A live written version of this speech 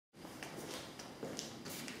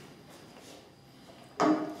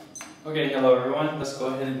Okay, hello everyone. Let's go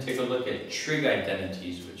ahead and take a look at trig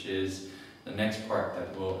identities, which is the next part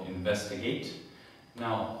that we'll investigate.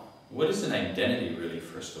 Now, what is an identity really,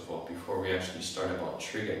 first of all, before we actually start about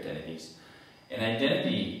trig identities? An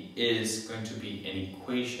identity is going to be an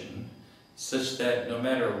equation such that no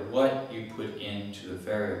matter what you put into the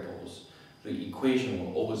variables, the equation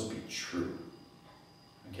will always be true.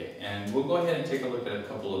 Okay, and we'll go ahead and take a look at a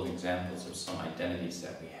couple of examples of some identities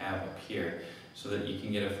that we have up here so that you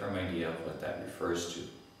can get a firm idea of what that refers to.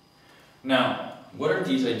 Now, what are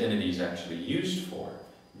these identities actually used for?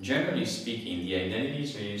 Generally speaking, the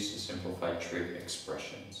identities are used to simplify trig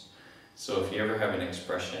expressions. So if you ever have an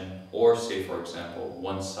expression, or say for example,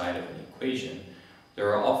 one side of an equation,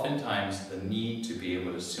 there are oftentimes the need to be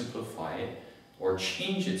able to simplify it or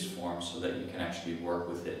change its form so that you can actually work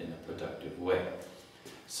with it in a productive way.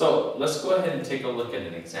 So let's go ahead and take a look at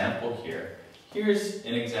an example here. Here's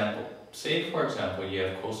an example. Say, for example, you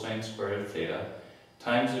have cosine squared of theta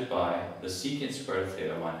times it by the secant squared of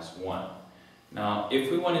theta minus 1. Now,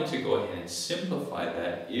 if we wanted to go ahead and simplify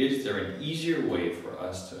that, is there an easier way for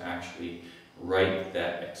us to actually write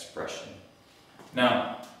that expression?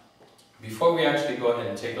 Now, before we actually go ahead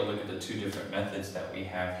and take a look at the two different methods that we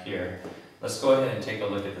have here, let's go ahead and take a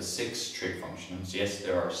look at the 6 trig functions. Yes,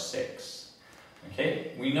 there are 6.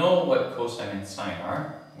 Okay, we know what cosine and sine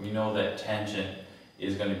are. We know that tangent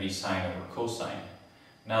is going to be sine over cosine.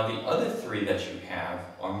 Now the other 3 that you have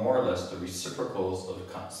are more or less the reciprocals of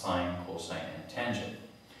sine, cosine, and tangent.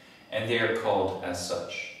 And they are called as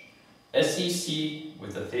such. SEC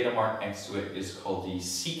with the theta mark next to it is called the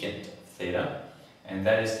secant of theta, and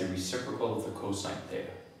that is the reciprocal of the cosine theta.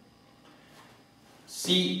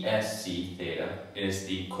 CSC theta is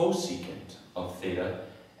the cosecant of theta,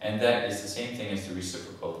 and that is the same thing as the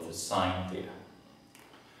reciprocal of the sine theta.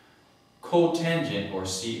 Cotangent, or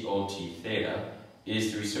COT theta,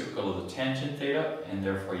 is the reciprocal of the tangent theta, and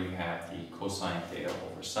therefore you have the cosine theta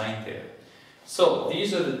over sine theta. So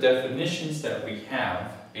these are the definitions that we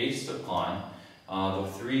have based upon the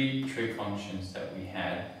 3 trig functions that we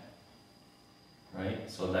had, right?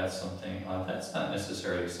 So that's something, that's not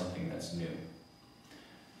necessarily something that's new.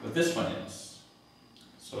 But this one is.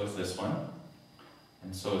 So is this one,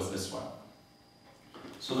 and so is this one.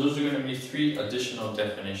 So those are going to be 3 additional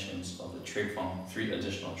definitions of the 3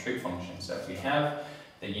 additional trig functions that we have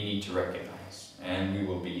that you need to recognize, and we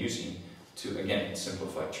will be using to again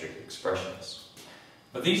simplify trig expressions.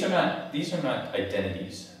 But these are not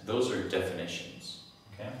identities; those are definitions.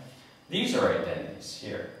 Okay, these are identities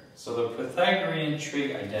here. So the Pythagorean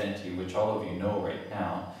trig identity, which all of you know right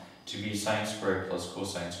now, to be sine squared plus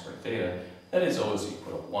cosine squared theta, that is always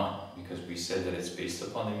equal to 1 because we said that it's based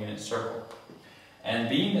upon the unit circle. And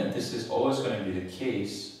being that this is always going to be the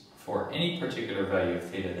case for any particular value of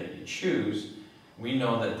theta that you choose, we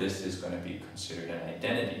know that this is going to be considered an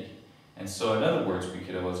identity. And so in other words, we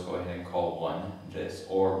could always go ahead and call 1 this,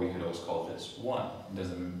 or we could always call this 1.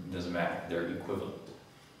 It doesn't matter, they're equivalent.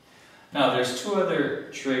 Now there's 2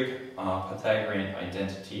 other trig Pythagorean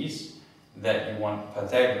identities that you want,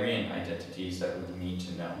 Pythagorean identities that we need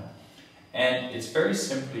to know. And it's very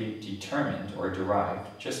simply determined or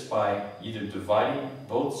derived just by either dividing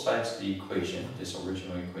both sides of the equation, this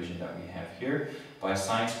original equation that we have here, by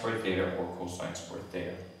sine squared theta or cosine squared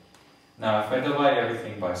theta. Now if I divide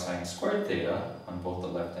everything by sine squared theta on both the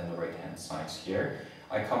left and the right hand sides here,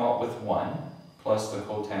 I come up with 1 plus the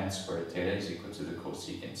cotan squared theta is equal to the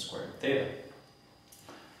cosecant squared theta.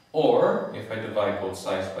 Or, if I divide both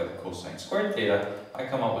sides by the cosine squared theta, I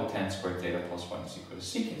come up with tan squared theta plus 1 is equal to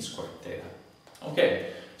secant squared theta.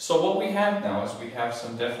 Okay, so what we have now is we have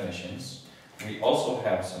some definitions. We also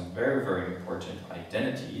have some very, very important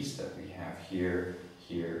identities that we have here,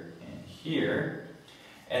 here, and here.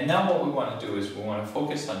 And now what we want to do is we want to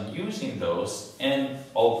focus on using those and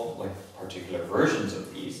all like particular versions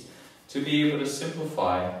of these to be able to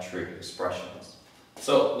simplify trig expressions.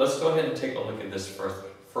 So let's go ahead and take a look at this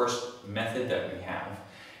first method that we have.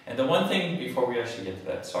 And the one thing before we actually get to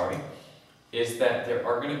that, is that there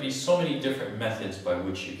are going to be so many different methods by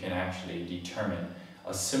which you can actually determine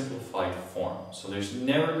a simplified form. So there's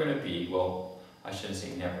never going to be, well, I shouldn't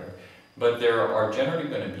say never, but there are generally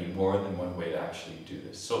going to be more than one way to actually do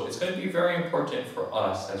this. So it's going to be very important for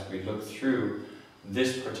us as we look through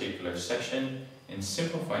this particular section in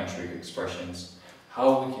simplifying trig expressions,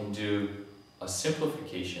 how we can do a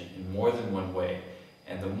simplification in more than one way.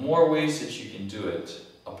 And the more ways that you can do it,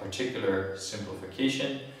 a particular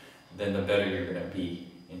simplification, then the better you're going to be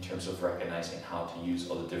in terms of recognizing how to use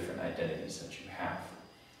all the different identities that you have.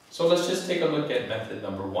 So let's just take a look at method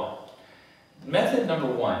number 1. Method number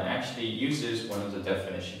 1 actually uses one of the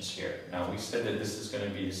definitions here. Now we said that this is going to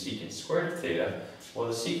be the secant squared of theta. Well,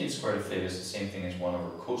 the secant squared of theta is the same thing as 1 over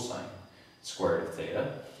cosine squared of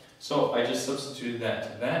theta. So I just substituted that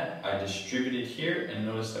to that. I distributed here, and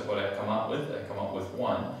notice that what I come out with,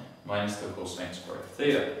 1 minus the cosine squared of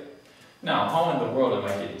theta. Now, how in the world am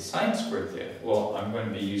I getting sine squared theta? Well, I'm going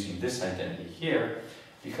to be using this identity here,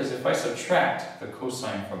 because if I subtract the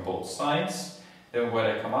cosine from both sides, then what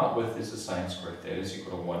I come out with is the sine squared theta is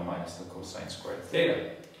equal to 1 minus the cosine squared of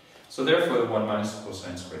theta. So therefore, the 1 minus the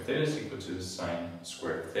cosine squared theta is equal to the sine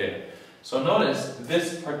squared of theta. So notice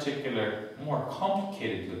this particular more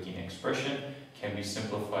complicated looking expression can be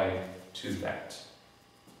simplified to that.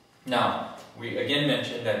 Now, we again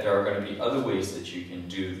mentioned that there are going to be other ways that you can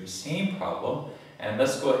do the same problem, and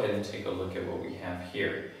let's go ahead and take a look at what we have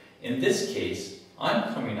here. In this case,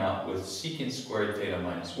 I'm coming out with secant squared theta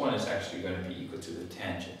minus 1 is actually going to be equal to the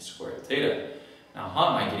tangent squared theta. Now, how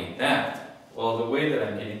am I getting that? Well, the way that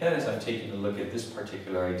I'm getting that is I'm taking a look at this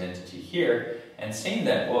particular identity here and saying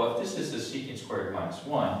that, well, if this is the secant squared minus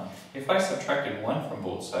 1, if I subtracted 1 from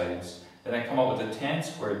both sides, then I come up with the tan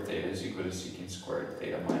squared theta is equal to secant squared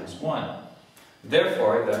theta minus 1.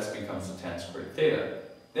 Therefore, that becomes the tan squared theta.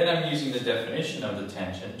 Then I'm using the definition of the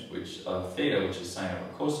tangent of theta, which is sine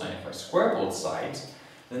over cosine. If I square both sides,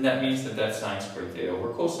 then that means that that's sine squared theta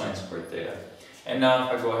over cosine squared theta. And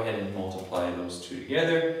now if I go ahead and multiply those two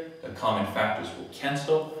together, the common factors will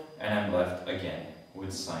cancel, and I'm left again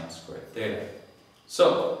with sine squared theta.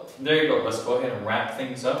 So, there you go. Let's go ahead and wrap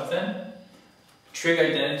things up then. Trig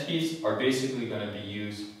identities are basically going to be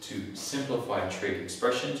used to simplify trig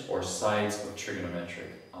expressions or sides of trigonometric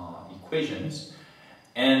equations.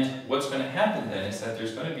 And what's going to happen then is that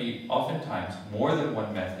there's going to be oftentimes more than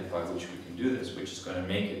one method by which we can do this, which is going to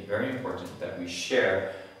make it very important that we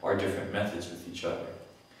share our different methods with each other.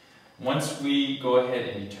 Once we go ahead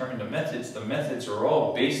and determine the methods are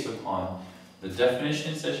all based upon the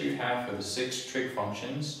definitions that you have for the 6 trig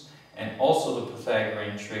functions and also the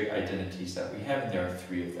Pythagorean trig identities that we have, and there are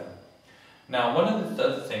 3 of them. Now, one of the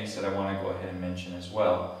other things that I want to go ahead and mention as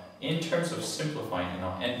well, in terms of simplifying, and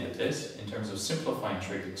I'll end with this, in terms of simplifying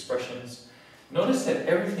trig expressions, notice that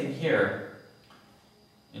everything here,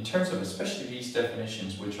 in terms of especially these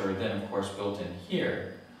definitions, which are then of course built in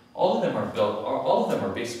here, all of them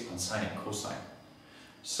are based upon sine and cosine.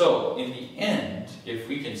 So in the end, if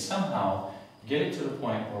we can somehow get it to the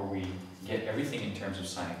point where we get everything in terms of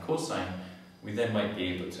sine and cosine, we then might be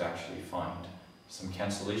able to actually find some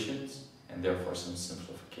cancellations and therefore some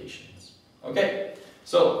simplifications. Okay,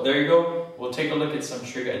 so there you go. We'll take a look at some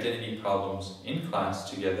trig identity problems in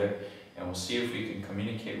class together, and we'll see if we can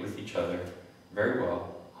communicate with each other very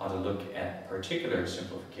well how to look at particular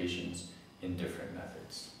simplifications in different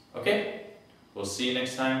methods. Okay, we'll see you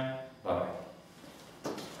next time. Bye-bye.